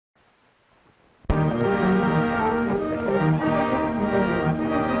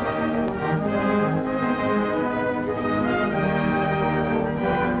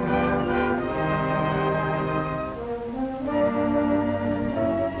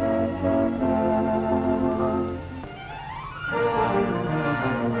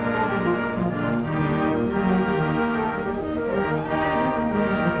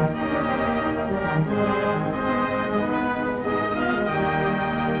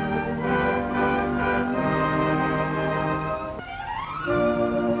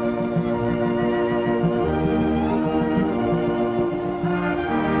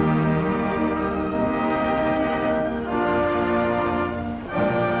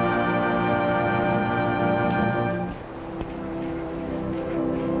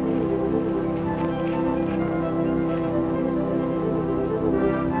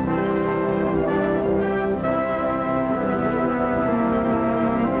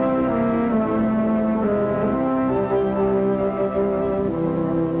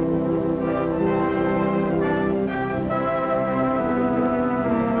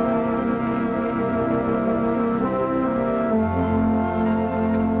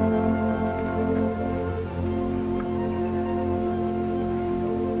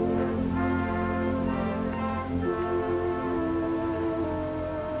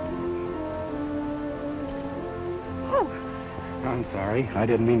sorry. I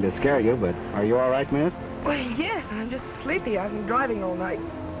didn't mean to scare you, but are you all right, miss? Well, yes, I'm just sleepy. I've been driving all night.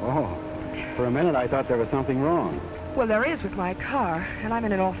 Oh, for a minute I thought there was something wrong. Well, there is with my car, and I'm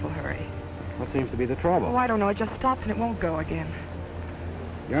in an awful hurry. What seems to be the trouble? Oh, I don't know. It just stops and it won't go again.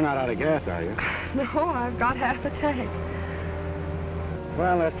 You're not out of gas, are you? No, I've got half the tank.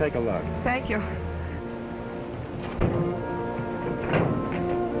 Well, let's take a look. Thank you.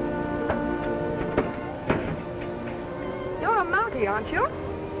 You're a Mountie, aren't you?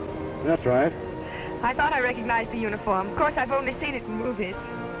 That's right. I thought I recognized the uniform. Of course, I've only seen it in movies.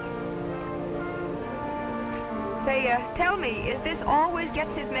 Say, tell me, is this always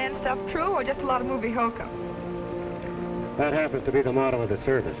gets his man stuff true or just a lot of movie hokum? That happens to be the motto of the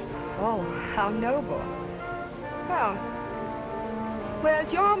service. Oh, how noble. Well,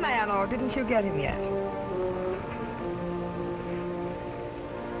 where's your man, or didn't you get him yet?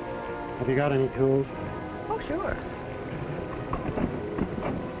 Have you got any tools? Oh, sure.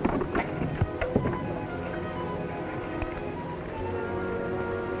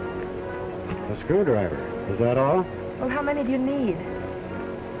 A screwdriver. Is that all? Well, how many do you need?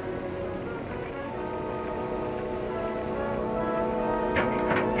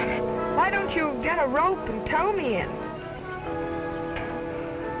 Why don't you get a rope and tow me in?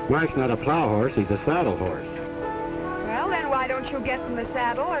 Mike's not a plow horse, he's a saddle horse. Well, then why don't you get in the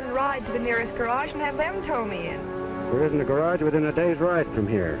saddle and ride to the nearest garage and have them tow me in? There isn't a garage within a day's ride from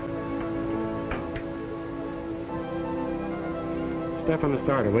here. Step on the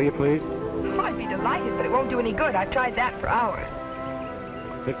starter, will you please? Oh, I'd be delighted, but it won't do any good. I've tried that for hours.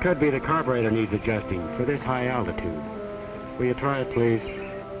 It could be the carburetor needs adjusting for this high altitude. Will you try it, please?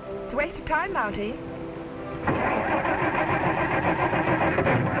 It's a waste of time, Mountie.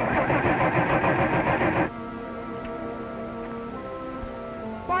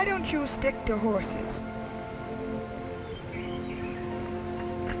 Why don't you stick to horses?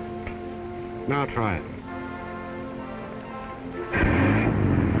 Now try it.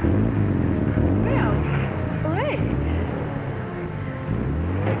 Well, hooray.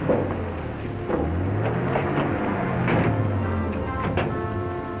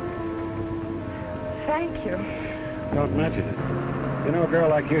 Thank you. Don't mention it. You know, a girl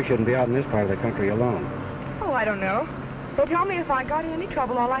like you shouldn't be out in this part of the country alone. Oh, I don't know. They told me if I got in any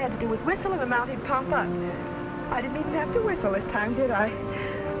trouble, all I had to do was whistle and the Mountie'd pump up. I didn't even have to whistle this time, did I?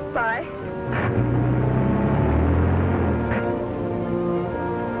 Bye.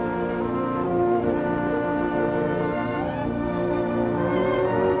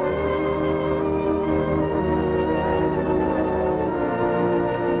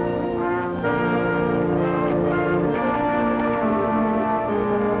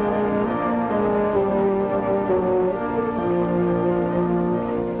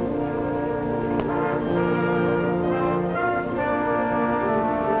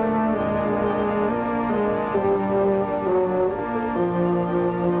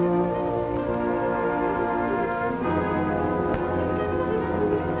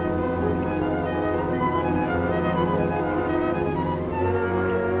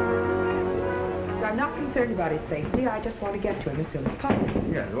 About his safety. I just want to get to him as soon as possible.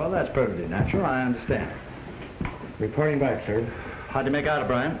 Yes, well, that's perfectly natural. I understand. Reporting back, sir. How'd you make out,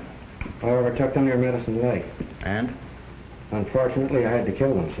 O'Brien? I overtook them near Medicine Lake. And? Unfortunately, I had to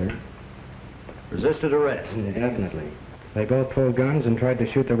kill them, sir. Resisted arrest? Definitely. They both pulled guns and tried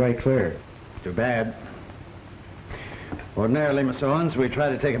to shoot their way clear. Too bad. Ordinarily, Miss Owens, we try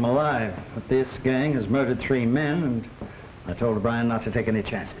to take him alive. But this gang has murdered 3 men, and I told O'Brien not to take any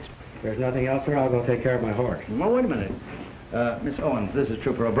chances. If there's nothing else, sir, I'll go take care of my horse. Well, wait a minute. Miss Owens, this is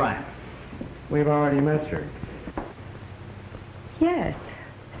Trooper O'Brien. We've already met, sir. Yes,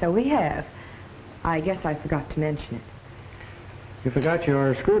 so we have. I guess I forgot to mention it. You forgot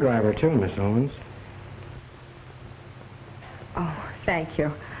your screwdriver, too, Miss Owens. Oh, thank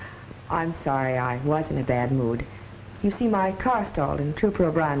you. I'm sorry, I was in a bad mood. You see, my car stalled, and Trooper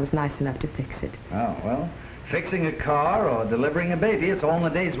O'Brien was nice enough to fix it. Oh, well, fixing a car or delivering a baby, it's all in a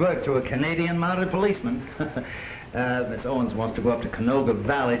day's work to a Canadian mounted policeman. Miss Owens wants to go up to Canoga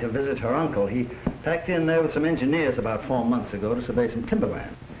Valley to visit her uncle. He packed in there with some engineers about 4 months ago to survey some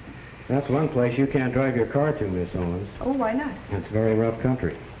timberland. That's one place you can't drive your car to, Miss Owens. Oh, why not? It's very rough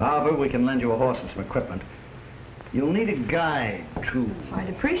country. However, we can lend you a horse and some equipment. You'll need a guide, too. I'd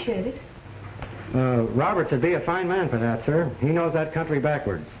appreciate it. Roberts would be a fine man for that, sir. He knows that country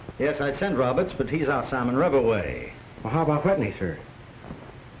backwards. Yes, I'd send Roberts, but he's out Salmon River way. Well, how about Whitney, sir?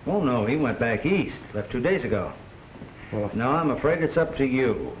 Oh, no, he went back east. Left 2 days ago. Well, no, I'm afraid it's up to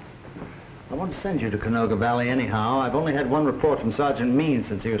you. I want to send you to Canoga Valley anyhow. I've only had one report from Sergeant Means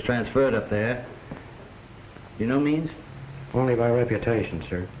since he was transferred up there. You know Means? Only by reputation,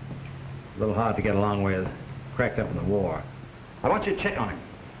 sir. A little hard to get along with. Cracked up in the war. I want you to check on him.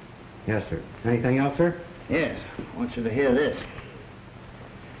 Yes, sir. Anything else, sir? Yes. I want you to hear this.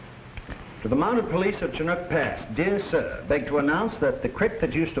 To the Mounted Police of Chinook Pass, dear sir, beg to announce that the creek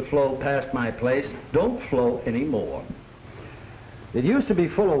that used to flow past my place don't flow anymore. It used to be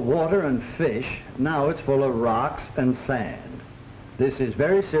full of water and fish. Now it's full of rocks and sand. This is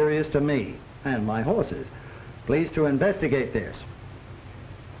very serious to me and my horses. Please to investigate this.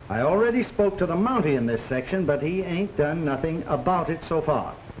 I already spoke to the Mountie in this section, but he ain't done nothing about it so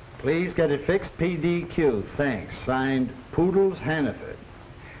far. Please get it fixed, PDQ. Thanks. Signed, Poodles Hannaford.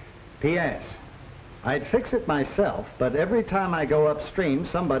 P.S. I'd fix it myself, but every time I go upstream,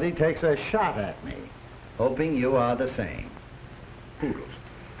 somebody takes a shot at me. Hoping you are the same. Poodles.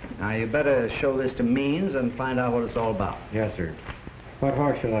 Now, you better show this to Means and find out what it's all about. Yes, sir. What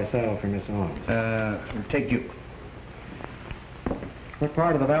horse shall I saddle for Miss Owens? Take Duke. What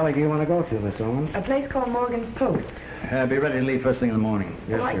part of the valley do you want to go to, Miss Owens? A place called Morgan's Post. Be ready to leave first thing in the morning.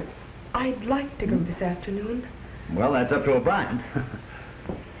 Yes, Well, sir. I'd like to go this afternoon. Well, that's up to O'Brien.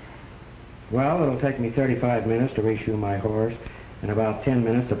 Well, it'll take me 35 minutes to reshoe my horse and about 10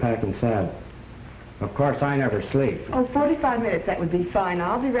 minutes to pack and saddle. Of course, I never sleep. Oh, 45 minutes, that would be fine.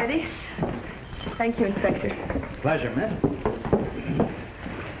 I'll be ready. Thank you, Inspector. Pleasure, miss.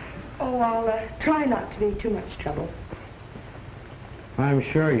 Oh, I'll try not to be too much trouble. I'm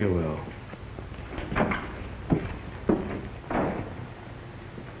sure you will.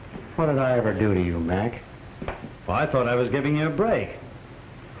 What did I ever do to you, Mac? Well, I thought I was giving you a break.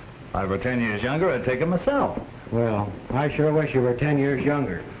 If I were 10 years younger, I'd take it myself. Well, I sure wish you were 10 years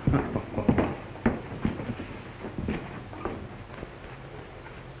younger.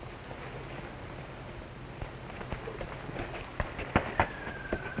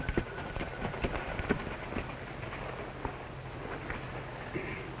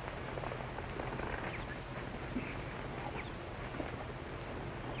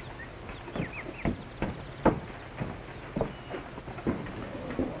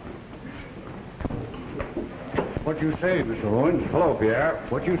 What you say, Mr. Owens? Hello, Pierre.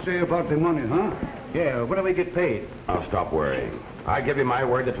 What you say about the money, huh? Yeah, when do we get paid? I'll stop worrying. I give you my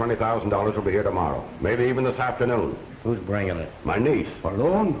word that $20,000 will be here tomorrow. Maybe even this afternoon. Who's bringing it? My niece.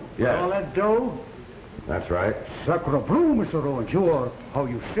 Alone? Yes. All that dough? That's right. Sacre bleu, Mr. Owens. You are, how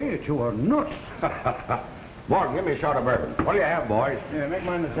you say it, you are nuts. Morgan, give me a shot of bourbon. What do you have, boys? Yeah, make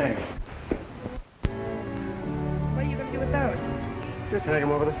mine the same. What are you going to do with those? Just hang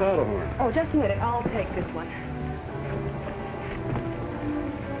him over the saddle horn. Oh, just a minute. I'll take this one.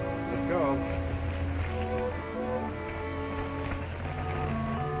 Let's go.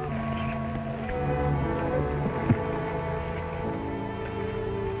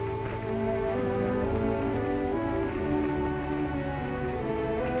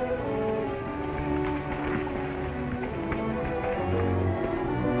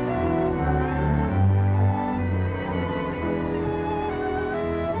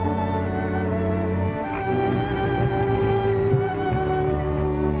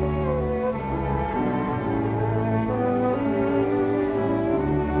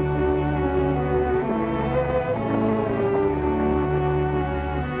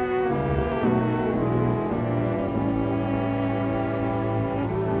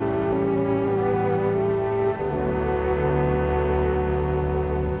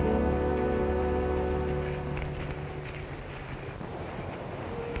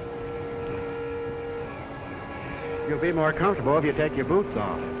 You'll be more comfortable if you take your boots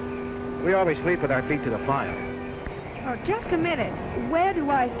off. We always sleep with our feet to the fire. Oh, just a minute. Where do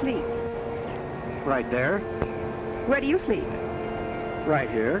I sleep? Right there. Where do you sleep? Right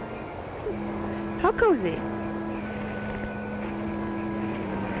here. How cozy.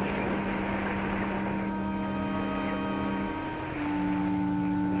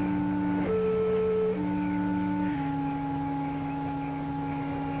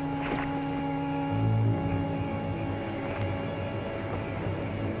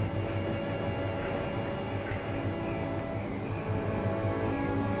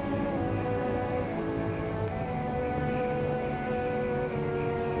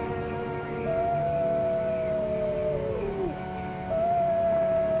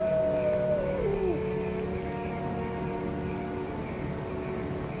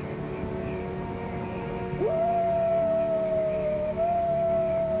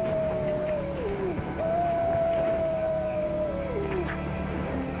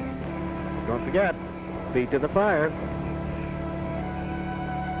 Don't forget, feet to the fire.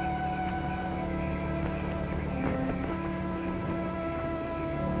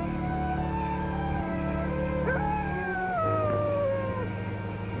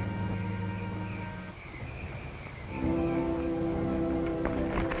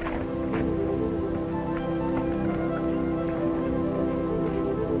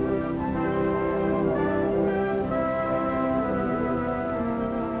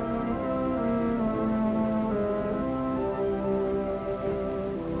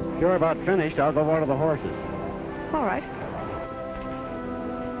 you're about finished, I'll go water the horses. All right.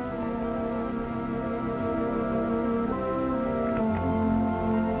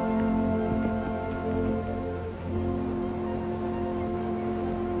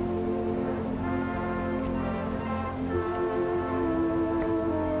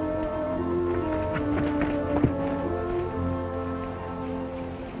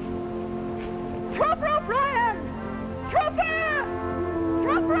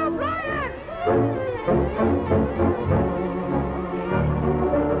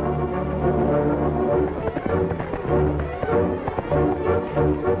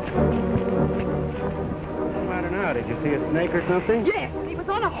 Did you see a snake or something? Yes, he was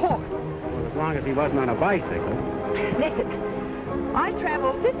on a horse. Well, as long as he wasn't on a bicycle. Listen, I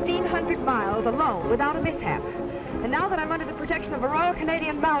traveled 1,500 miles alone without a mishap. And now that I'm under the protection of a Royal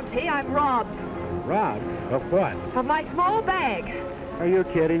Canadian Mountie, I'm robbed. Robbed? Of what? Of my small bag. Are you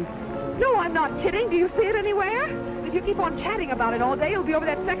kidding? No, I'm not kidding. Do you see it anywhere? If you keep on chatting about it all day, you'll be over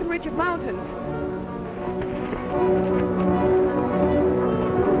that second ridge of mountains.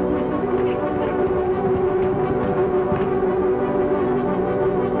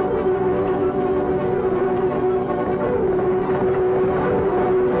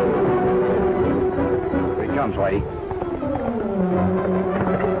 Whitey.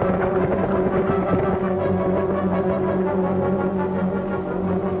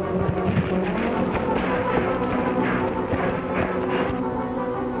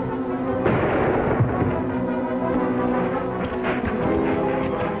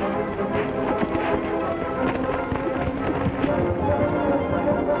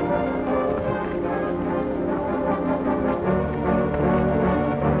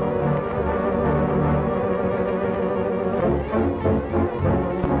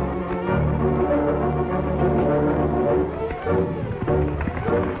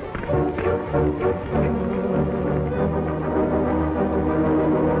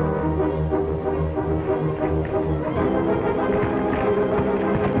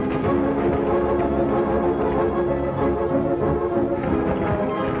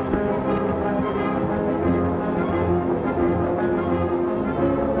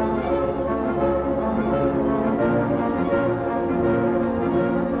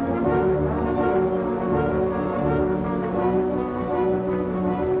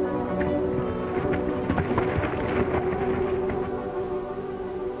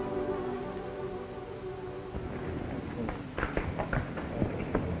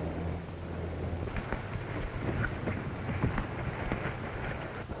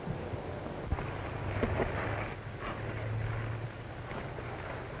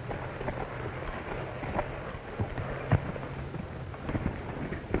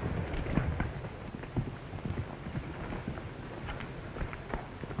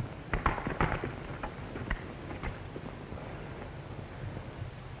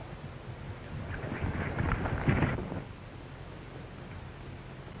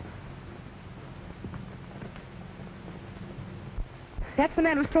 That's the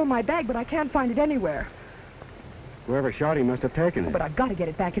man who stole my bag, but I can't find it anywhere. Whoever shot him must have taken it. But I've got to get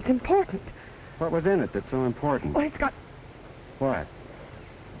it back. It's important. What was in it that's so important? Well, it's got... What?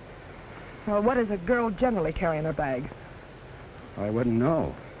 Well, what does a girl generally carry in her bag? I wouldn't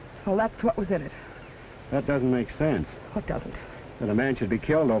know. Well, that's what was in it. That doesn't make sense. What doesn't? That a man should be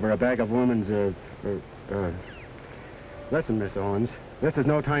killed over a bag of woman's, Listen, Miss Owens, this is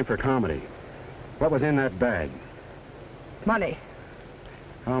no time for comedy. What was in that bag? Money.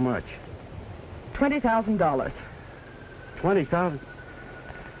 How much? $20,000. 20,000?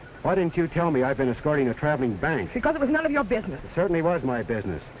 Why didn't you tell me I've been escorting a traveling bank? Because it was none of your business. It certainly was my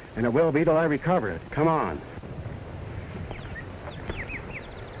business, and it will be till I recover it. Come on.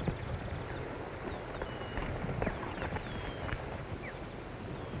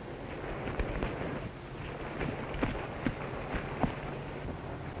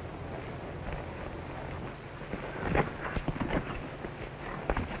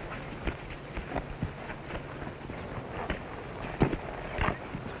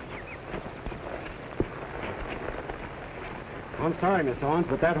 I'm sorry, Miss Owens,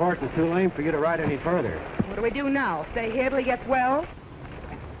 but that horse is too lame for you to ride any further. What do we do now? Stay here till he gets well?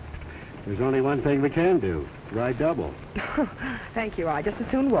 There's only one thing we can do. Ride double. Thank you. I just as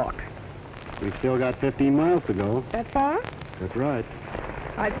soon walk. We've still got 15 miles to go. That far? That's right.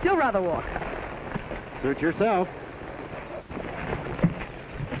 I'd still rather walk. Suit yourself.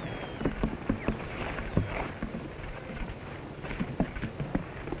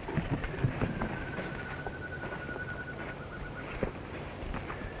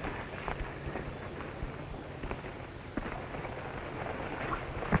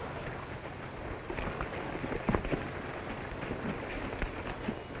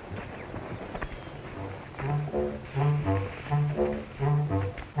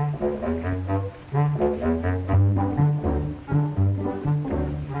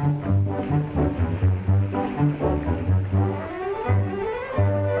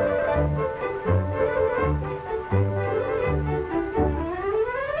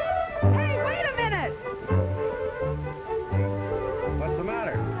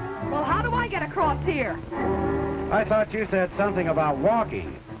 else here? I thought you said something about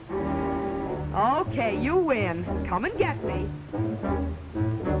walking. Okay, you win. Come and get me.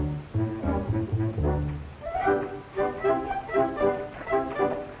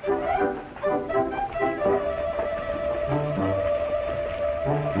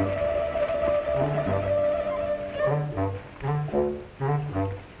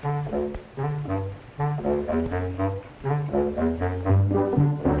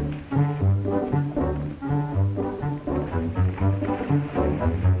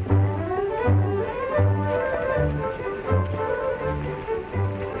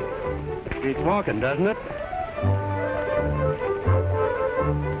 Walking, doesn't it?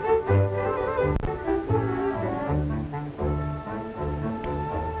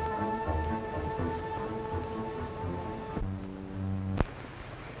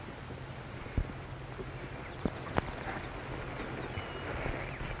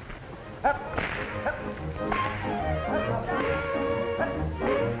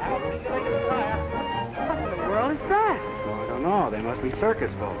 What in the world is that? Well, I don't know. They must be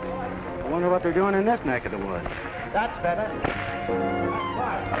circus folks. I wonder what they're doing in this neck of the woods. That's better.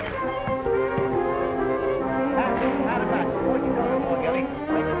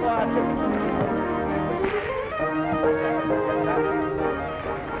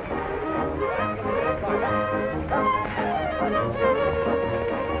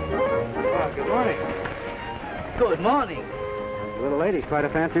 Good morning. Good morning. The little lady's quite a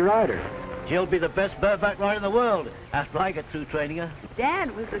fancy rider. She'll be the best bareback rider in the world after I get through training her.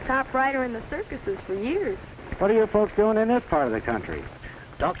 Dad was the top rider in the circuses for years. What are you folks doing in this part of the country?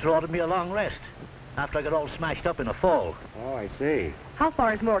 Doctor ordered me a long rest after I got all smashed up in a fall. Oh, I see. How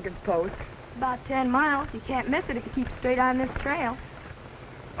far is Morgan's Post? About 10 miles. You can't miss it if you keep straight on this trail.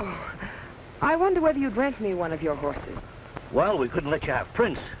 Oh, I wonder whether you'd rent me one of your horses. Well, we couldn't let you have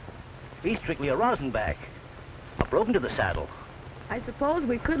Prince. He's strictly a rosinback. I broke into the saddle. I suppose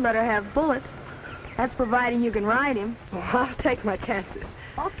we could let her have Bullet. That's providing you can ride him. Well, I'll take my chances.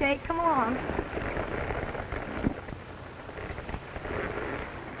 Okay, come on.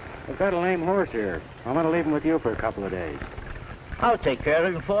 I've got a lame horse here. I'm going to leave him with you for a couple of days. I'll take care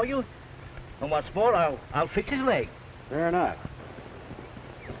of him for you. And what's more, I'll fix his leg. Fair enough.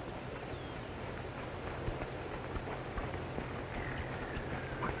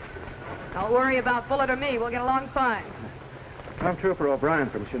 Don't worry about Bullet or me. We'll get along fine. I'm Trooper O'Brien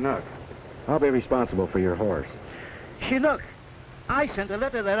from Chinook. I'll be responsible for your horse. Chinook, I sent a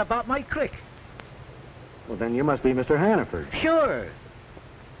letter there about my crick. Well, then you must be Mr. Hannaford. Sure.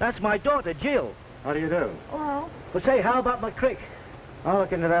 That's my daughter, Jill. How do you do? Hello. But say, how about my crick? I'll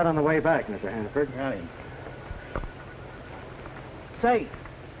look into that on the way back, Mr. Hannaford. Right. Say,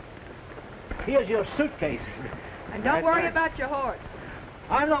 here's your suitcase. And don't worry about your horse.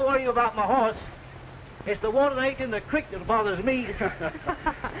 I'm not worrying about my horse. It's the water that ain't in the creek that bothers me.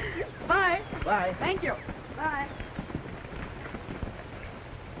 Bye. Bye. Thank you. Bye.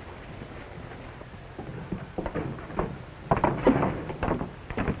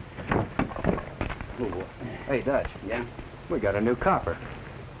 Hey, Dutch. Yeah? We got a new copper.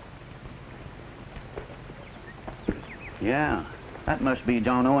 Yeah. That must be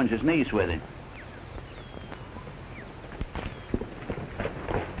John Owens' niece with him.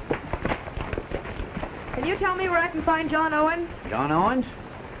 Can you tell me where I can find John Owens? John Owens?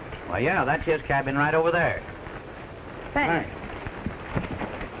 Well, yeah, that's his cabin right over there. Thanks.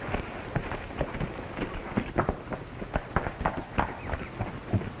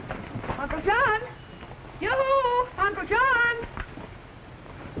 Uncle John! Yoo-hoo! Uncle John!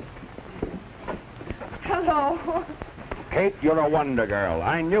 Hello. Kate, you're a wonder girl.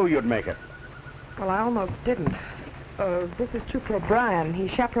 I knew you'd make it. Well, I almost didn't. This is Trooper O'Brien. He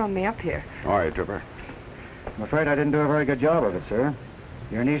chaperoned me up here. All right, Trooper. I'm afraid I didn't do a very good job of it, sir.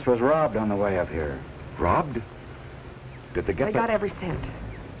 Your niece was robbed on the way up here. Robbed? Did they get I got every cent.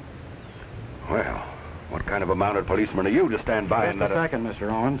 Well, what kind of a mounted policeman are you to stand by and Just let a second,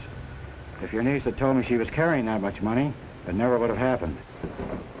 Mr. Owens. If your niece had told me she was carrying that much money, it never would have happened.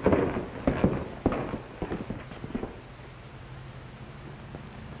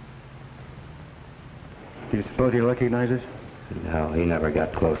 Do you suppose he recognizes? No, he never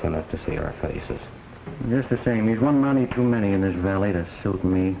got close enough to see our faces. Just the same, he's one Mountie too many in this valley to suit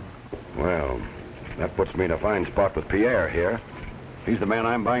me. Well, that puts me in a fine spot with Pierre here. He's the man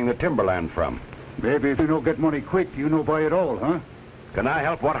I'm buying the timberland from. Maybe if you don't get money quick, you no buy it all, huh? Can I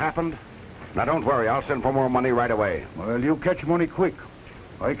help what happened? Now, don't worry. I'll send for more money right away. Well, you catch money quick.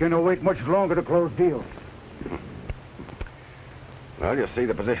 I cannot wait much longer to close deals. Well, you see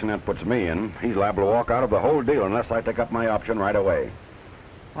the position that puts me in. He's liable to walk out of the whole deal unless I take up my option right away.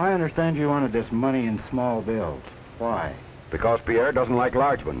 I understand you wanted this money in small bills. Why? Because Pierre doesn't like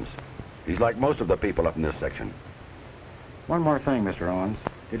large ones. He's like most of the people up in this section. One more thing, Mr. Owens.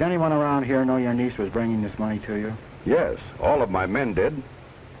 Did anyone around here know your niece was bringing this money to you? Yes, all of my men did.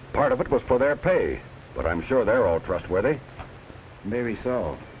 Part of it was for their pay, but I'm sure they're all trustworthy. Maybe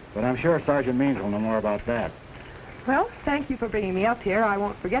so. But I'm sure Sergeant Means will know more about that. Well, thank you for bringing me up here. I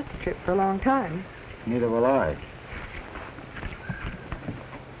won't forget the trip for a long time. Neither will I.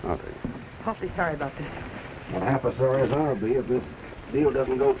 Awfully sorry about this. Not half as sorry as I'll be if this deal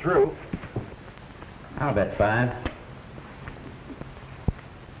doesn't go through. I'll bet 5.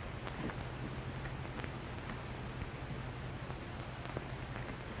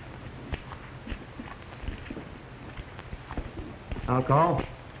 I'll call.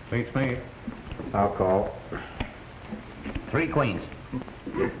 Beats me. I'll call. 3 queens.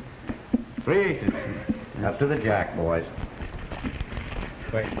 3 aces. Up to the jack, boys.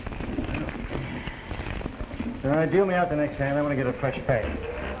 Wait. All right, deal me out the next hand. I want to get a fresh pay.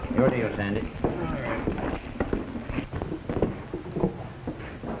 Your deal, Sandy.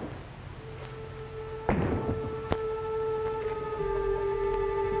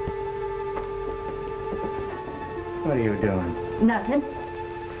 What are you doing? Nothing.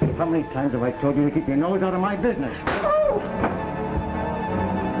 How many times have I told you to keep your nose out of my business? Oh!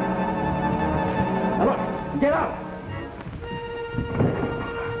 Now look, get out!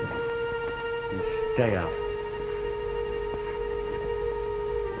 Stay out.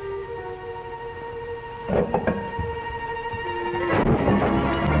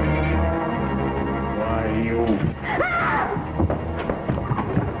 Why, you...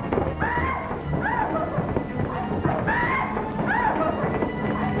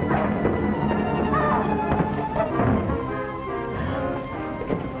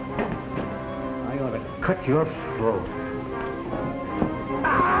 I ought to cut your throat.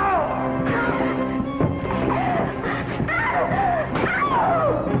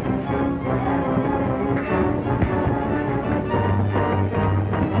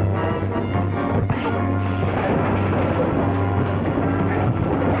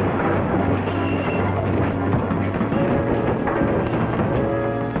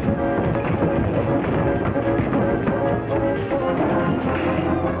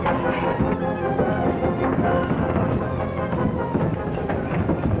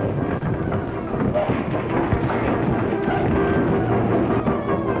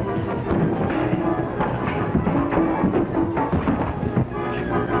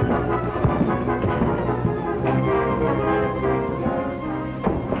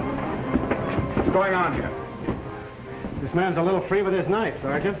 This man's a little free with his knife,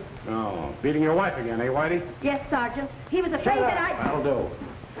 Sergeant. Oh, beating your wife again, eh, Whitey? Yes, Sergeant. He was afraid that I... That'll do.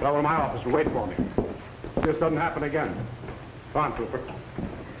 Get over to my office and wait for me. This doesn't happen again. Come on, Trooper.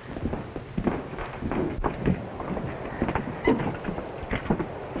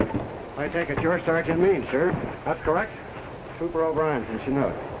 I take it you're Sergeant Means, sir. That's correct. Trooper O'Brien from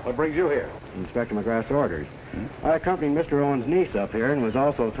Chinook. What brings you here? Inspector McGrath's orders. I accompanied Mr. Owens' niece up here and was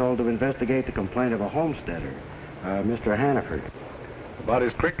also told to investigate the complaint of a homesteader, Mr. Hannaford. About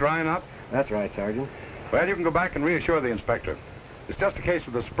his creek drying up? That's right, Sergeant. Well, you can go back and reassure the inspector. It's just a case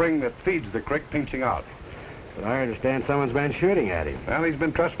of the spring that feeds the creek pinching out. But I understand someone's been shooting at him. Well, he's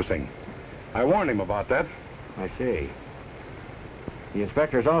been trespassing. I warned him about that. I see. The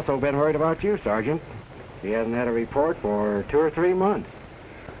inspector's also been worried about you, Sergeant. He hasn't had a report for 2 or 3 months.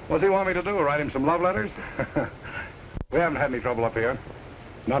 What does he want me to do, write him some love letters? We haven't had any trouble up here.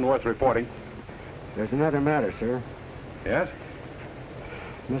 None worth reporting. There's another matter, sir. Yes?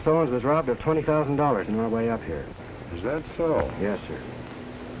 Miss Owens was robbed of $20,000 on our way up here. Is that so? Yes, sir.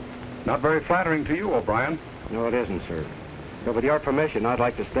 Not very flattering to you, O'Brien. No, it isn't, sir. But with your permission, I'd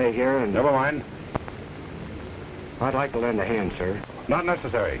like to stay here and... Never mind. I'd like to lend a hand, sir. Not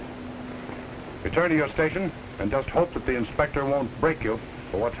necessary. Return to your station and just hope that the inspector won't break you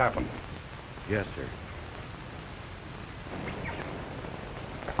for what's happened. Yes, sir.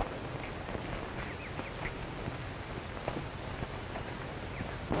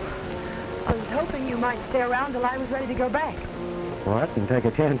 I was hoping you might stay around till I was ready to go back. What? And take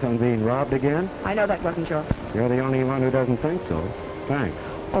a chance on being robbed again? I know that wasn't yours. You're the only one who doesn't think so. Thanks.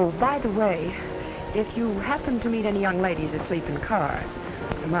 Oh, by the way, if you happen to meet any young ladies asleep in cars,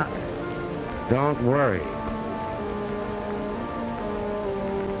 come up. Don't worry.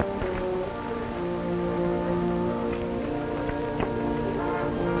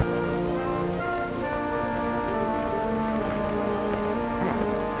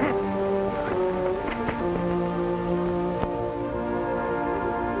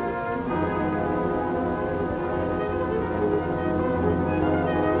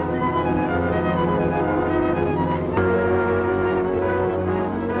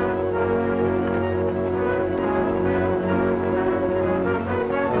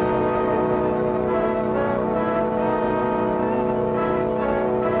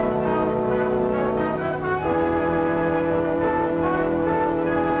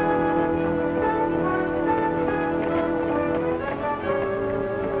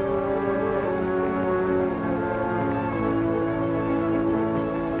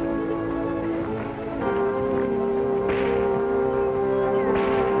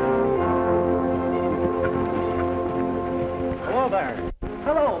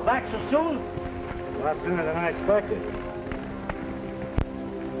 back so soon? A lot sooner than I expected.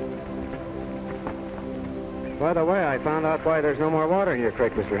 By the way, I found out why there's no more water in your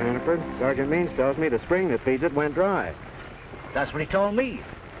creek, Mr. Hannaford. Sergeant Means tells me the spring that feeds it went dry. That's what he told me.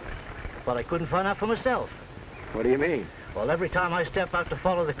 But I couldn't find out for myself. What do you mean? Well, every time I step out to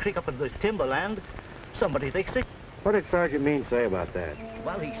follow the creek up into the timberland, somebody thinks it. What did Sergeant Means say about that?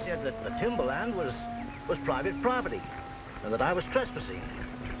 Well, he said that the timberland was private property, and that I was trespassing.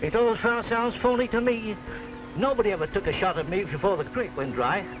 He thought it sounds phony to me. Nobody ever took a shot at me before the creek went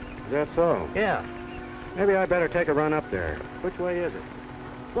dry. Is that so? Yeah. Maybe I better take a run up there. Which way is it?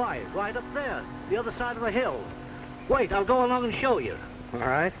 Why, right up there, the other side of the hill. Wait, I'll go along and show you. All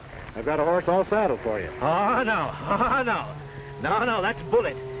right. I've got a horse all saddled for you. Oh, no. Oh, no. No, that's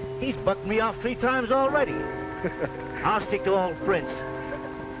Bullet. He's bucked me off 3 times already. I'll stick to old Prince.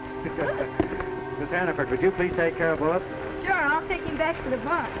 Miss Hannaford, would you please take care of Bullet? Sure, I'll take him back to the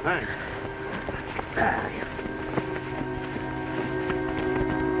barn. Thanks.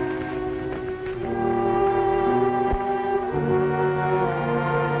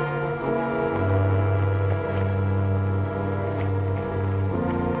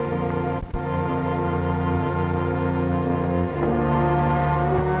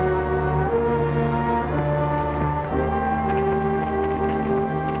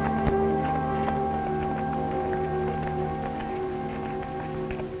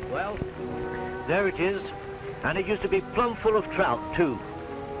 There it is, and it used to be plumb full of trout, too.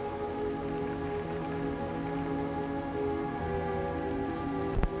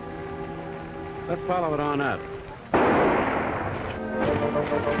 Let's follow it on up.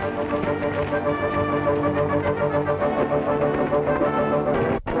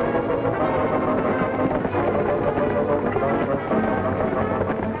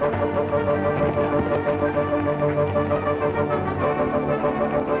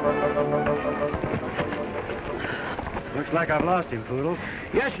 Looks like I've lost him, Poodle.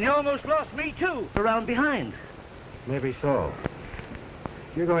 Yes, and you almost lost me, too. Around behind. Maybe so.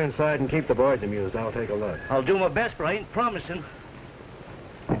 You go inside and keep the boys amused. I'll take a look. I'll do my best, but I ain't promising.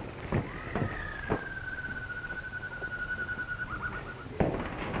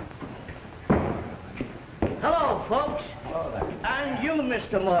 Hello, folks. Hello there. And you,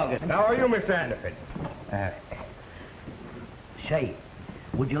 Mr. Morgan. How are you, Mr. Hannaford? Say,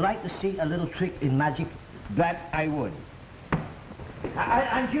 would you like to see a little trick in magic? That I would.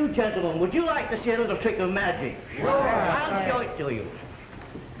 And you, gentlemen, would you like to see a little trick of magic? Sure. I'll show it to you.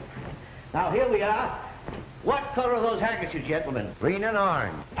 Now, here we are. What color are those handkerchiefs, gentlemen? Green and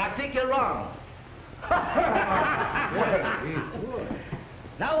orange. I think you're wrong.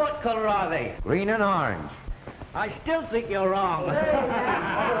 Now, what color are they? Green and orange. I still think you're wrong.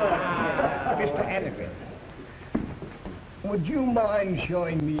 Mr. Hannaford, would you mind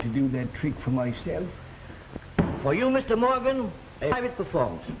showing me to do that trick for myself? For you, Mr. Morgan, a private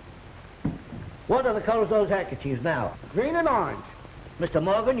performance. What are the colors of those handkerchiefs now? Green and orange. Mr.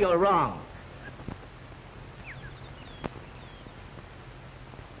 Morgan, you're wrong.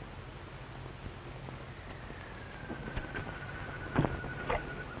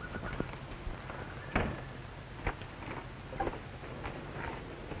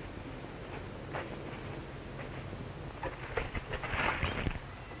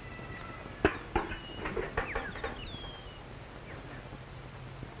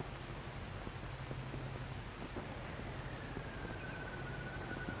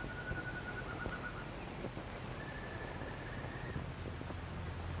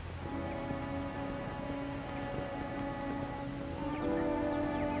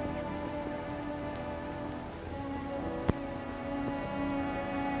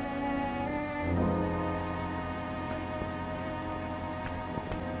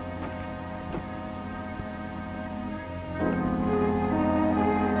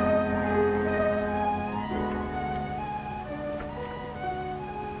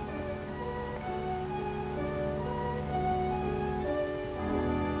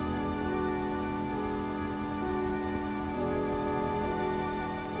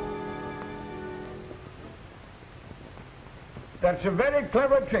 That's a very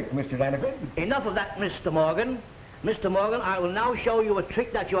clever trick, Mr. Hannaford. Enough of that, Mr. Morgan. Mr. Morgan, I will now show you a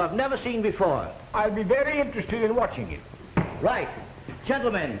trick that you have never seen before. I'll be very interested in watching it. Right.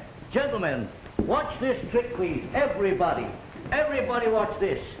 Gentlemen, watch this trick, please. Everybody watch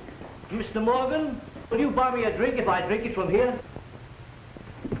this. Mr. Morgan, will you buy me a drink if I drink it from here?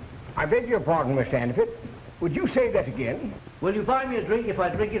 I beg your pardon, Mr. Hannaford. Would you say that again? Will you buy me a drink if I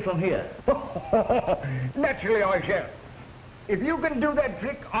drink it from here? Naturally I shall. If you can do that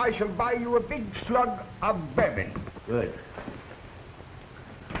trick, I shall buy you a big slug of bourbon. Good.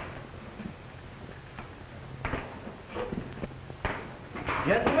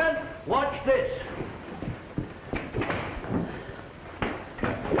 Gentlemen, watch this.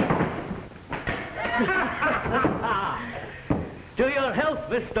 To your health,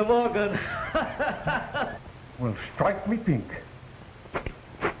 Mr. Morgan. Well, strike me pink.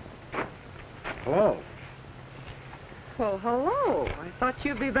 Hello. Well, hello. I thought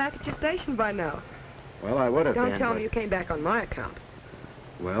you'd be back at your station by now. Well, I would have been. Don't tell but- me you came back on my account.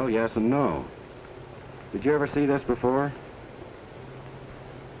 Well, yes and no. Did you ever see this before?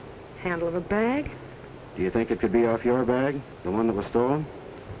 Handle of a bag? Do you think it could be off your bag? The one that was stolen?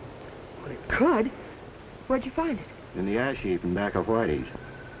 Well, it could. Where'd you find it? In the ash heap in back of Whitey's.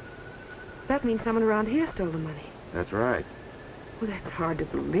 That means someone around here stole the money. That's right. Well, that's hard to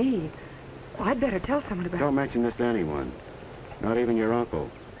believe. Well, I'd better tell someone about Don't mention this to anyone. Not even your uncle.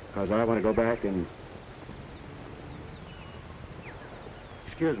 Because I want to go back and...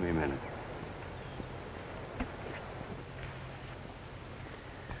 Excuse me a minute.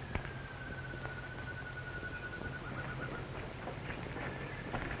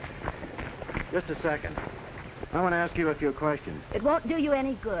 Just a second. I want to ask you a few questions. It won't do you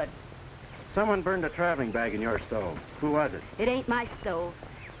any good. Someone burned a traveling bag in your stove. Who was it? It ain't my stove.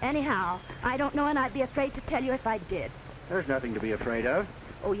 Anyhow, I don't know, and I'd be afraid to tell you if I did. There's nothing to be afraid of.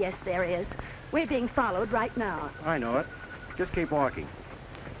 Oh, yes, there is. We're being followed right now. I know it. Just keep walking.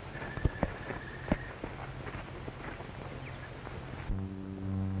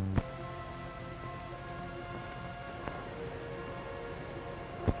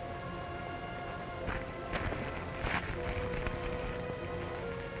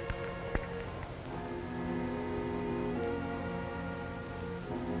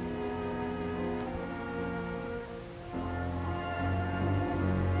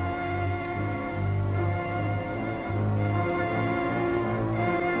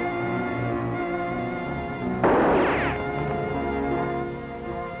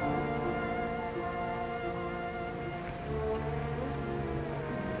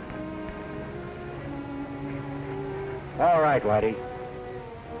 All right, Whitey.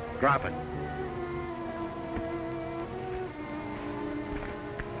 Drop it.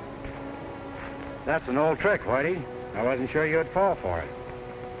 That's an old trick, Whitey. I wasn't sure you'd fall for it.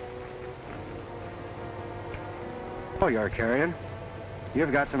 Oh, you're carrying.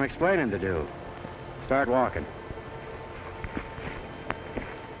 You've got some explaining to do. Start walking.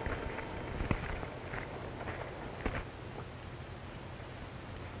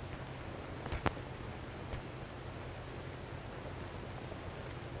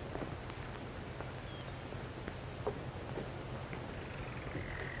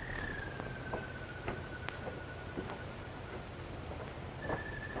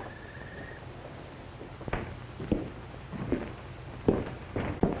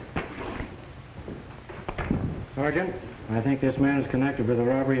 Sergeant, I think this man is connected with the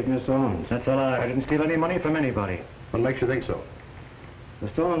robbery of Miss Owens. That's a lie. I didn't steal any money from anybody. What makes you think so? The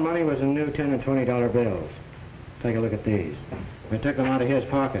stolen money was in new $10 and $20 bills. Take a look at these. I took them out of his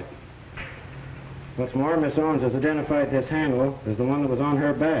pocket. What's more, Miss Owens has identified this handle as the one that was on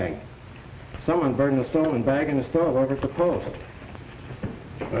her bag. Someone burned the stolen bag in the stove over at the post.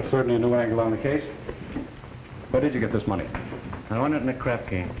 That's certainly a new angle on the case. Where did you get this money? I won it in a crap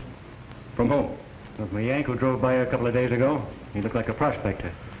game. From whom? My Yank who drove by a couple of days ago. He looked like a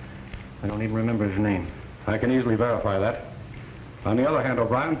prospector. I don't even remember his name. I can easily verify that. On the other hand,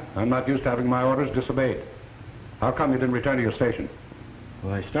 O'Brien, I'm not used to having my orders disobeyed. How come you didn't return to your station?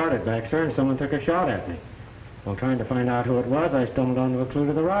 Well, I started back, sir, and someone took a shot at me. While trying to find out who it was, I stumbled onto a clue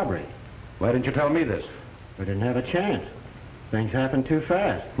to the robbery. Why didn't you tell me this? I didn't have a chance. Things happened too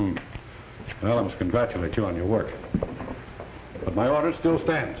fast. Well, I must congratulate you on your work. But my order still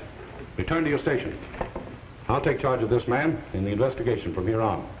stands. Return to your station. I'll take charge of this man in the investigation from here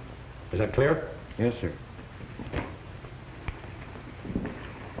on. Is that clear? Yes, sir.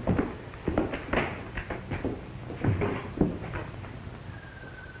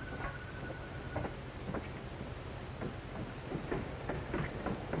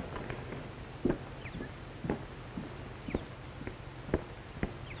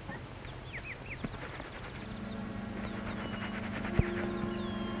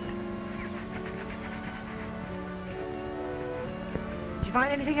 you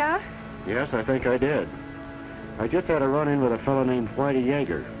find anything out? Yes, I think I did. I just had a run-in with a fellow named Whitey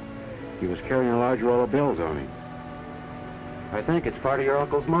Yeager. He was carrying a large roll of bills on him. I think it's part of your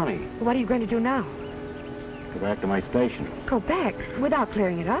uncle's money. What are you going to do now? Go back to my station. Go back without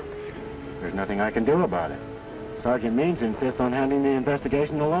clearing it up? There's nothing I can do about it. Sergeant Means insists on handling the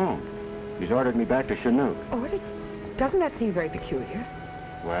investigation alone. He's ordered me back to Chinook. Oh, doesn't that seem very peculiar?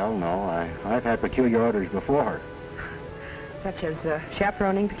 Well, no, I've had peculiar orders before. Such as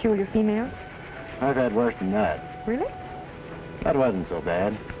chaperoning peculiar females? I've had worse than that. Really? That wasn't so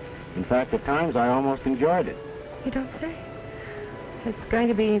bad. In fact, at times I almost enjoyed it. You don't say. It's going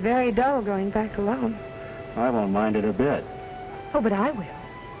to be very dull going back alone. I won't mind it a bit. Oh, but I will.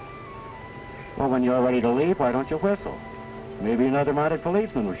 Well, when you're ready to leave, why don't you whistle? Maybe another mounted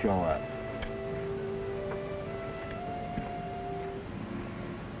policeman will show up.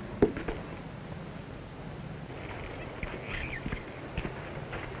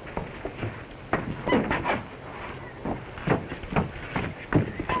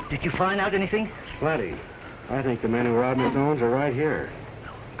 Did you find out anything? Plenty. I think the men who robbed Miss Owens are right here.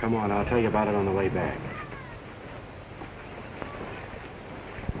 Come on, I'll tell you about it on the way back.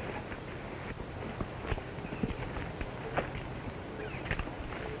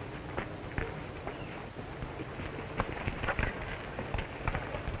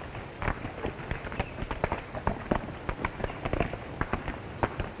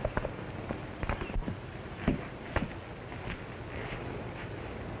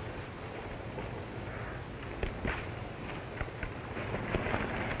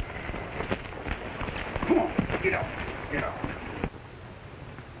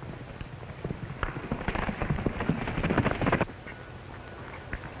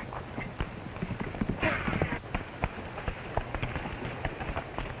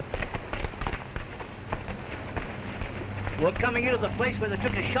 We're coming into the place where they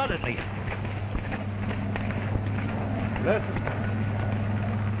took a shot at me. Listen.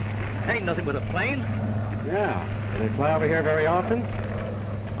 Ain't nothing but a plane. Yeah. Do they fly over here very often?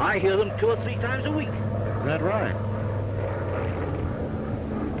 I hear them 2 or 3 times a week. Is that right?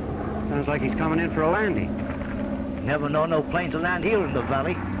 Sounds like he's coming in for a landing. Never know no plane to land here in the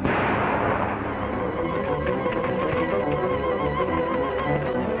valley.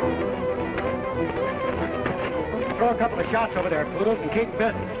 Throw a couple of shots over there, Poodles, and keep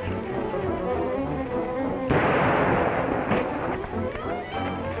busy.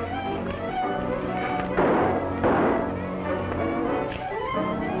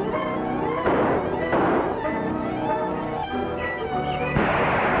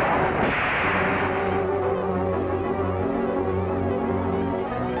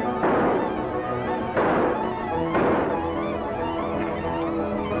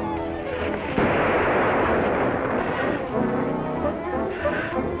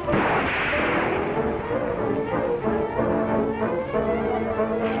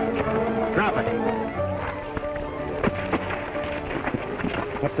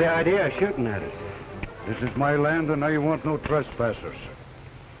 What's the idea of shooting at us? This is my land and I want no trespassers.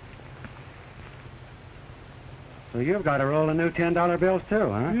 So you've got a roll of new $10 bills too,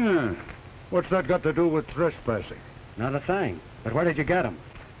 huh? Yeah. What's that got to do with trespassing? Not a thing. But where did you get them?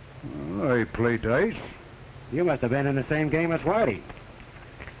 I play dice. You must have been in the same game as Whitey.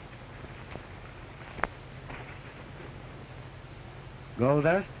 Gold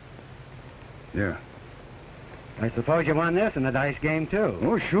dust? Yeah. I suppose you won this in the dice game, too.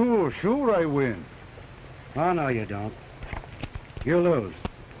 Oh, sure I win. Oh, no, you don't. You lose.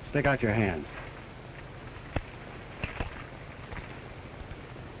 Stick out your hand.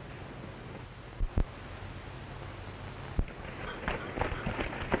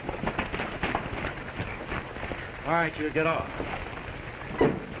 All right, you get off.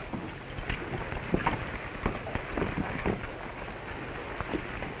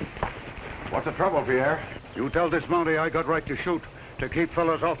 What's the trouble, Pierre? You tell this Mountie I got right to shoot, to keep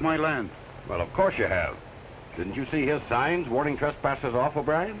fellas off my land. Well, of course you have. Didn't you see his signs warning trespassers off,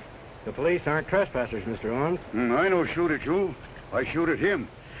 O'Brien? The police aren't trespassers, Mr. Owens. I no shoot at you. I shoot at him.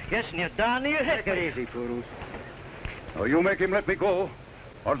 Guessing you're down near Take hit. it easy, Poodles. Now, you make him let me go,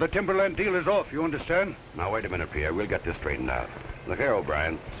 or the timberland deal is off, you understand? Now, wait a minute, Pierre. We'll get this straightened out. Look here,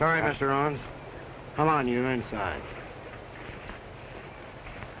 O'Brien. Sorry, Mr. Owens. Come on, you inside.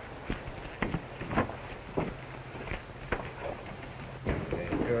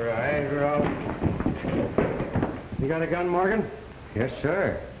 Your eyes are all... You got a gun, Morgan? Yes,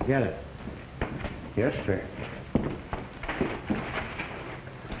 sir. Get it. Yes, sir.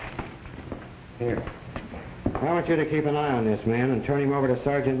 Here. I want you to keep an eye on this man and turn him over to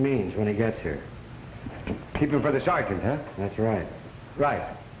Sergeant Means when he gets here. Keep him for the sergeant, huh? That's right. Right.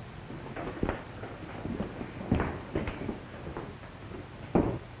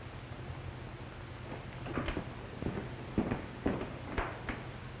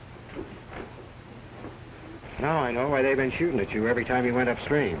 Now I know why they've been shooting at you every time you went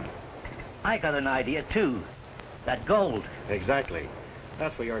upstream. I got an idea, too. That gold. Exactly.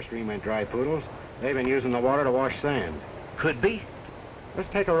 That's why your stream went dry, Poodles. They've been using the water to wash sand. Could be. Let's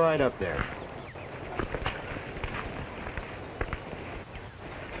take a ride up there.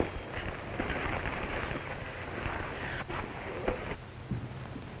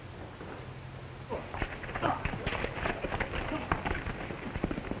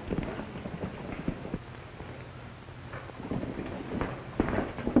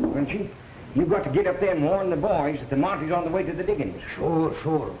 Frenchy. You've got to get up there and warn the boys that the Montie's on the way to the diggings. Sure,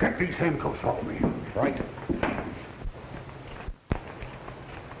 sure. Get these handcuffs off me. Right.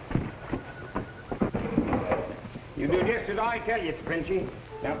 You do just as I tell you, Frenchy.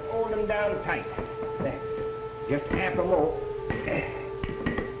 Now hold them down tight. There. Just half a more.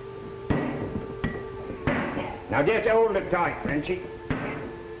 Now just hold it tight, Frenchy.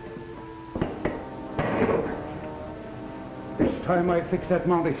 This time I fix that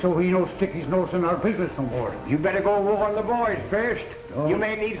Mountie so he don't stick his nose in our business no more. You better go warn the boys first. You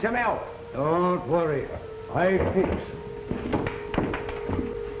may need some help. Don't worry. I fix.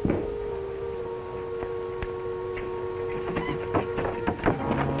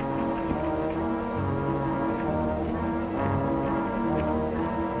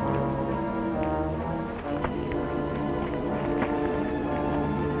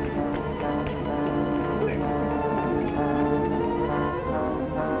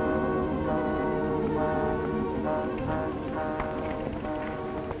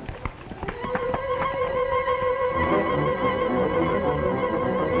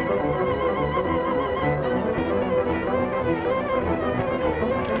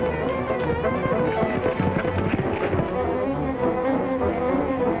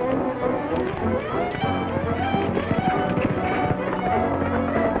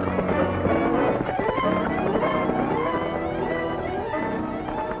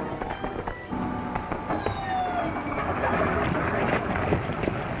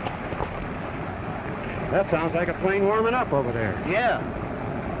 That sounds like a plane warming up over there. Yeah.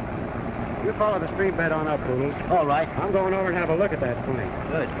 You follow the stream bed on up, Poodles. All right. I'm going over and have a look at that plane.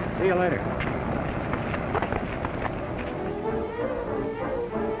 Good. See you later.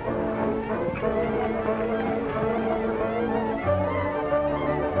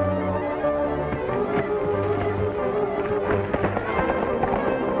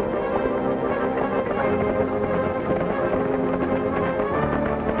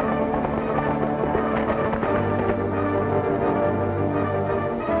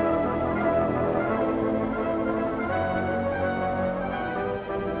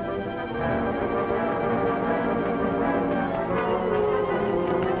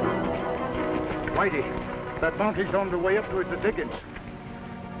 Whitey, that Mountie's on the way up towards the diggings.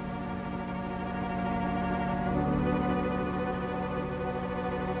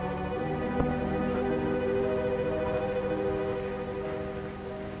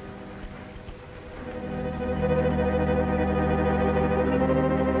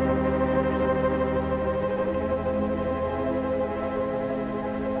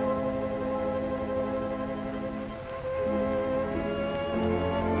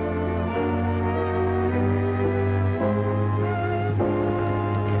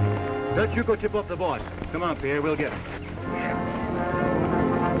 Don't you go tip off the boss. Come on, Pierre, we'll get him.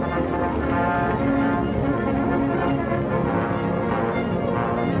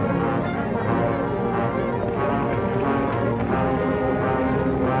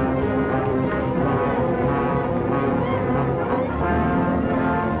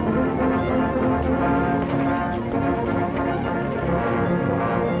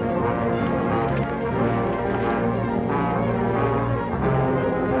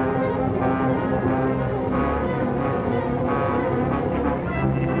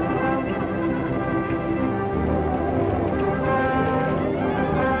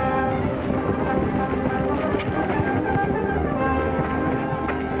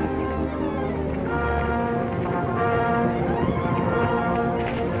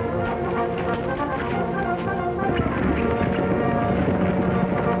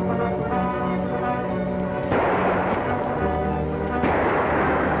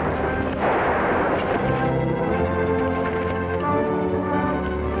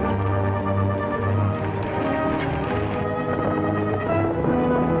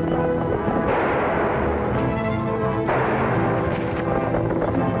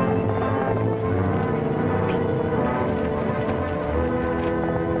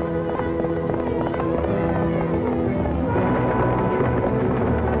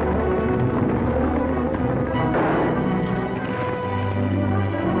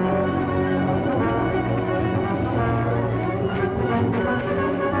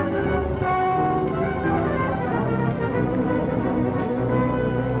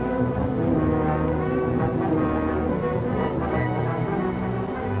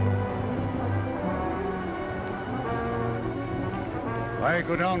 I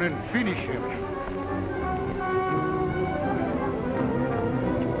go down and finish him.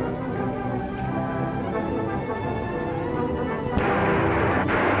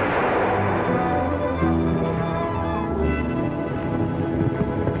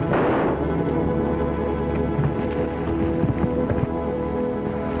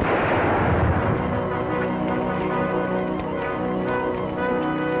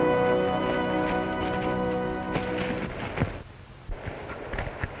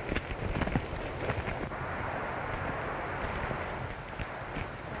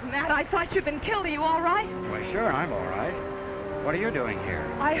 thought you'd been killed. Are you all right? Why, sure, I'm all right. What are you doing here?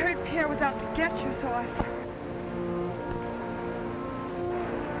 I heard Pierre was out to get you, so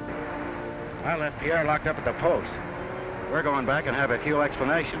I left Pierre locked up at the post. We're going back and have a few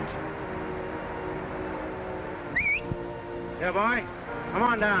explanations. Yeah, boy? Come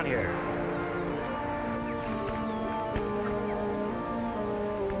on down here.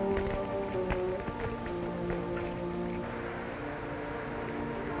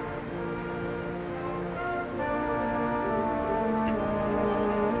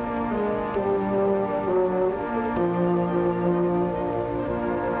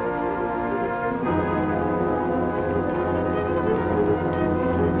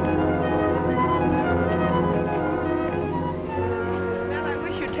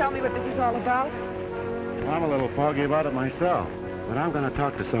 I'm a little foggy about it myself, but I'm going to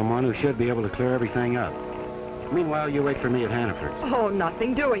talk to someone who should be able to clear everything up. Meanwhile, you wait for me at Hannaford's. Oh,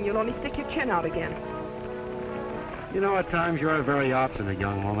 nothing doing. You'll only stick your chin out again. You know, at times you're a very obstinate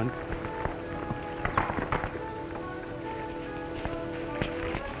young woman.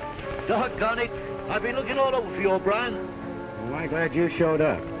 Doggone it. I've been looking all over for you, O'Brien. Well, I'm glad you showed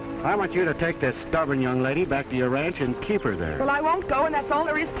up. I want you to take this stubborn young lady back to your ranch and keep her there. Well, I won't go, and that's all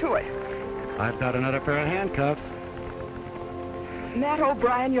there is to it. I've got another pair of handcuffs. Matt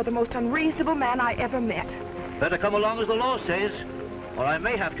O'Brien, you're the most unreasonable man I ever met. Better come along as the law says, or I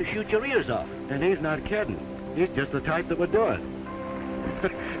may have to shoot your ears off. And he's not kidding. He's just the type that would do it.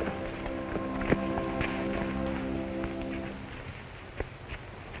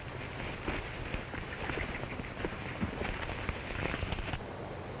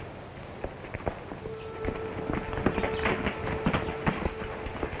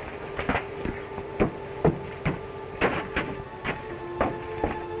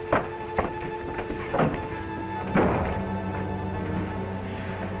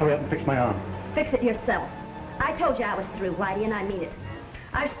 Hurry up and fix my arm. Fix it yourself. I told you I was through, Whitey, and I mean it.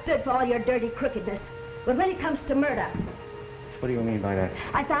 I've stood for all your dirty crookedness. But when it comes to murder... What do you mean by that?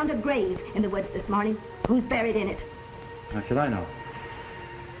 I found a grave in the woods this morning. Who's buried in it? How should I know?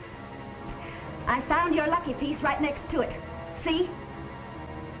 I found your lucky piece right next to it. See?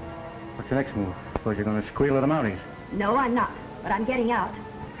 What's the next move? Suppose you're going to squeal at the Mounties. No, I'm not. But I'm getting out.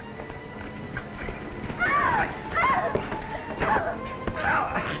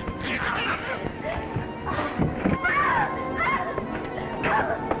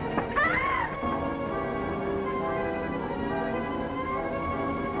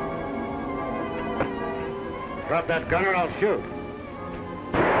 Drop that gun or I'll shoot.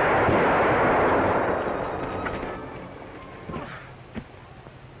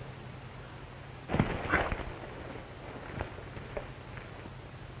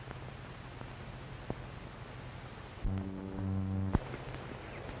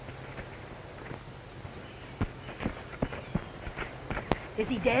 Is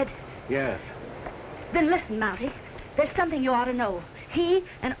he dead? Yes. Then listen, Mountie. There's something you ought to know. He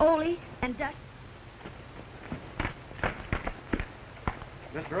and Ole and Dutch...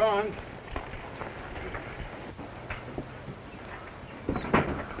 Mr. Owens.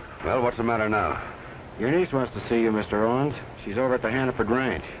 Well, what's the matter now? Your niece wants to see you, Mr. Owens. She's over at the Hannaford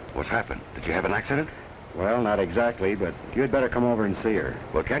Ranch. What's happened? Did you have an accident? Well, not exactly, but you'd better come over and see her.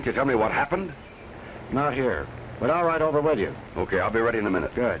 Well, can't you tell me what happened? Not here, but I'll ride over with you. Okay, I'll be ready in a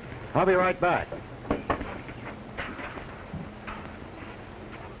minute. Good. I'll be right back.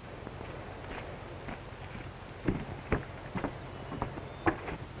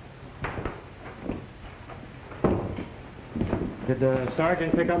 Did the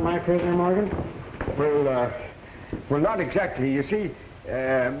sergeant pick up my prisoner, Morgan? Well, not exactly. You see,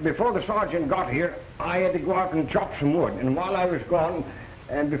 before the sergeant got here, I had to go out and chop some wood. And while I was gone,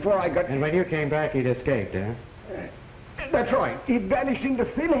 and before I got... And when you came back, he'd escaped, eh? That's right. He vanished into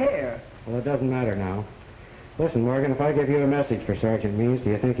thin air. Well, it doesn't matter now. Listen, Morgan, if I give you a message for Sergeant Means, do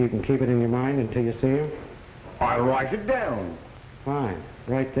you think you can keep it in your mind until you see him? I'll write it down. Fine.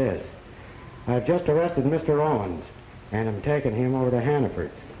 Write this. I've just arrested Mr. Owens, and I'm taking him over to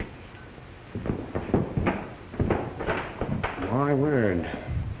Hannaford's. My word.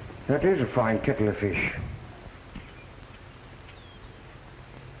 That is a fine kettle of fish.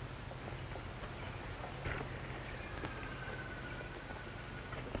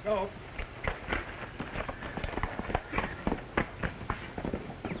 Go.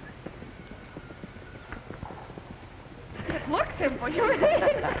 It looks simple, you mean?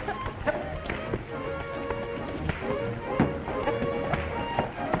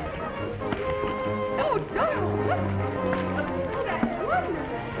 Oh, don't! That's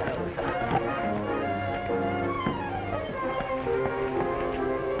wonderful.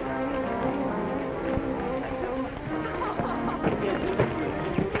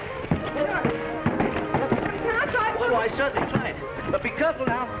 certainly try it. But be careful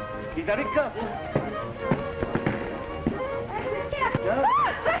now. Be very careful.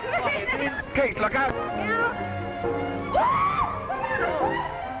 Kate, look out!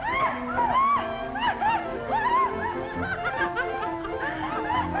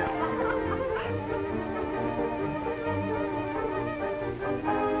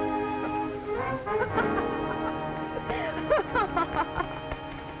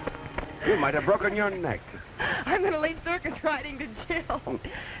 You might have broken your neck. I'm going to leave circus riding to Jill.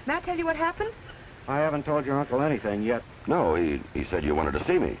 Matt tell you what happened? I haven't told your uncle anything yet. No, he said you wanted to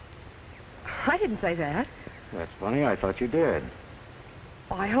see me. I didn't say that. That's funny. I thought you did.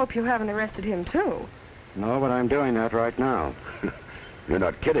 Well, I hope you haven't arrested him, too. No, but I'm doing that right now. You're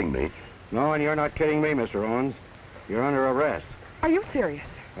not kidding me. No, and you're not kidding me, Mr. Owens. You're under arrest. Are you serious?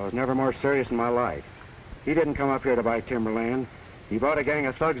 I was never more serious in my life. He didn't come up here to buy timberland. He brought a gang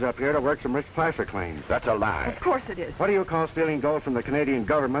of thugs up here to work some rich placer claims. That's a lie. Of course it is. What do you call stealing gold from the Canadian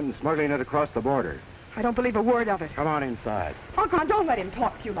government and smuggling it across the border? I don't believe a word of it. Come on inside. Uncle, don't let him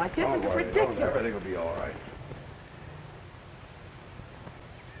talk to you like this. Don't This is worry, ridiculous. everything will be all right.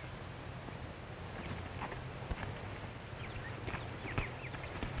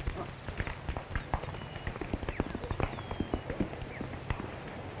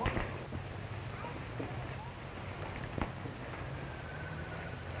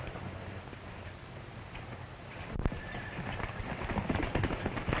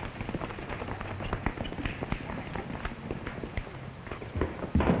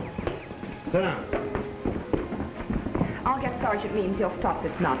 Sit down. I'll get Sergeant Means. He'll stop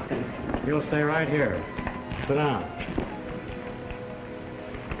this nonsense. You'll stay right here. Sit down.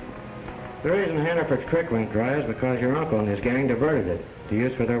 The reason Hannaford's creek went dry is because your uncle and his gang diverted it to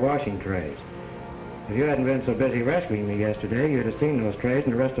use for their washing trays. If you hadn't been so busy rescuing me yesterday, you'd have seen those trays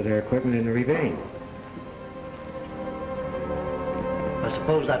and the rest of their equipment in the ravine. I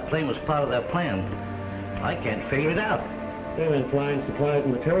suppose that plane was part of their plan. I can't figure it out. They've been flying supplies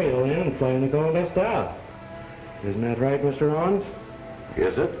and material in and flying the gold dust out. Isn't that right, Mr. Owens?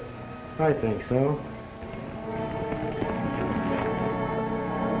 Is it? I think so.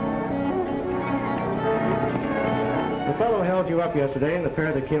 The fellow held you up yesterday, and the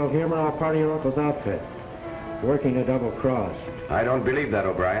pair that killed him are all part of your uncle's outfit, working a double cross. I don't believe that,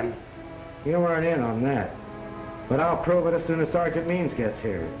 O'Brien. You weren't in on that. But I'll prove it as soon as Sergeant Means gets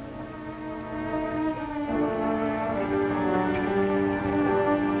here.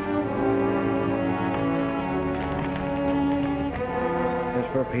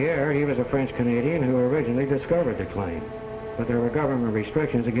 For Pierre, he was a French-Canadian who originally discovered the claim, but there were government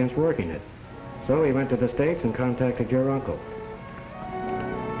restrictions against working it. So he went to the States and contacted your uncle.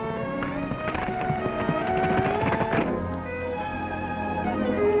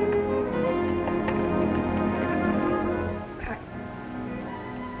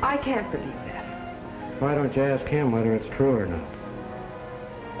 I can't believe that. Why don't you ask him whether it's true or not?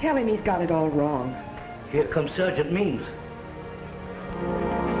 Tell him he's got it all wrong. Here comes Sergeant Means.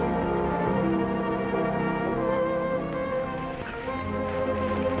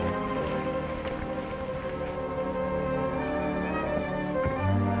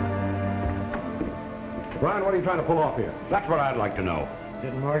 Brian, what are you trying to pull off here? That's what I'd like to know.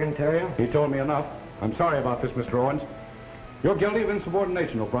 Didn't Morgan tell you? He told me enough. I'm sorry about this, Mr. Owens. You're guilty of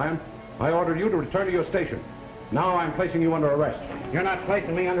insubordination, O'Brien. I ordered you to return to your station. Now I'm placing you under arrest. You're not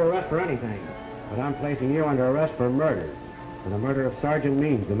placing me under arrest for anything, but I'm placing you under arrest for murder. For the murder of Sergeant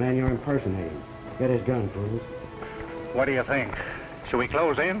Means, the man you're impersonating. Get his gun, fools. What do you think? Should we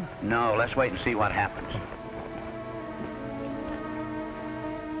close in? No, let's wait and see what happens.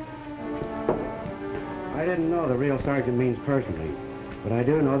 I didn't know the real Sergeant Means personally, but I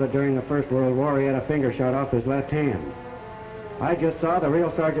do know that during the First World War he had a finger shot off his left hand. I just saw the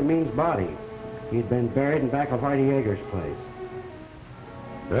real Sergeant Means' body. He'd been buried in back of Hardy Yeager's place.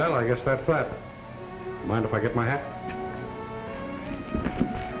 Well, I guess that's that. Mind if I get my hat?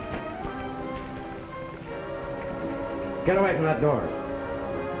 Get away from that door.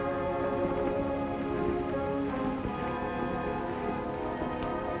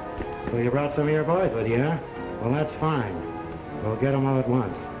 So you brought some of your boys with you, huh? Well, that's fine. We'll get them all at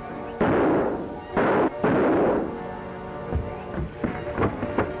once.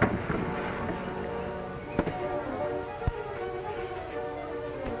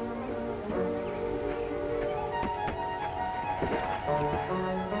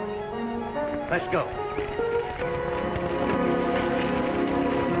 Let's go.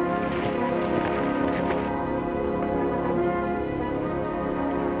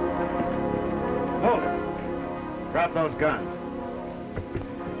 Hold it. Drop those guns.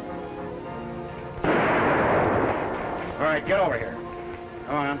 right, get over here.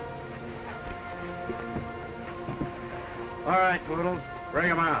 Come on. All right, Poodles, bring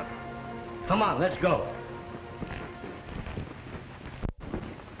him out. Come on, let's go.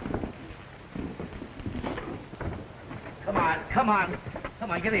 Come on, come on.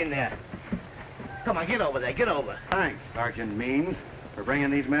 Come on, get in there. Come on, get over there, get over. Thanks, Sergeant Means, for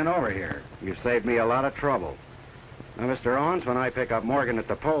bringing these men over here. You've saved me a lot of trouble. Now, Mr. Owens, when I pick up Morgan at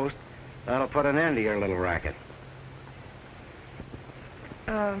the post, that'll put an end to your little racket.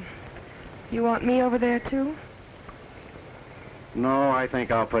 You want me over there, too? No, I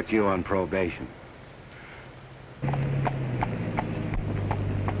think I'll put you on probation.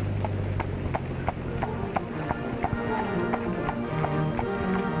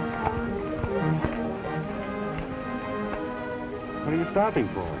 What are you stopping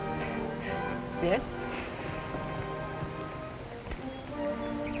for? This?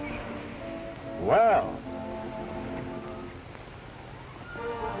 Well.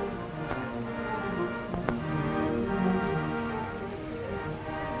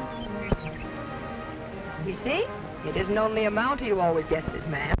 You see? It isn't only a Mountie who always gets his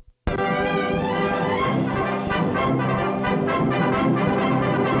man.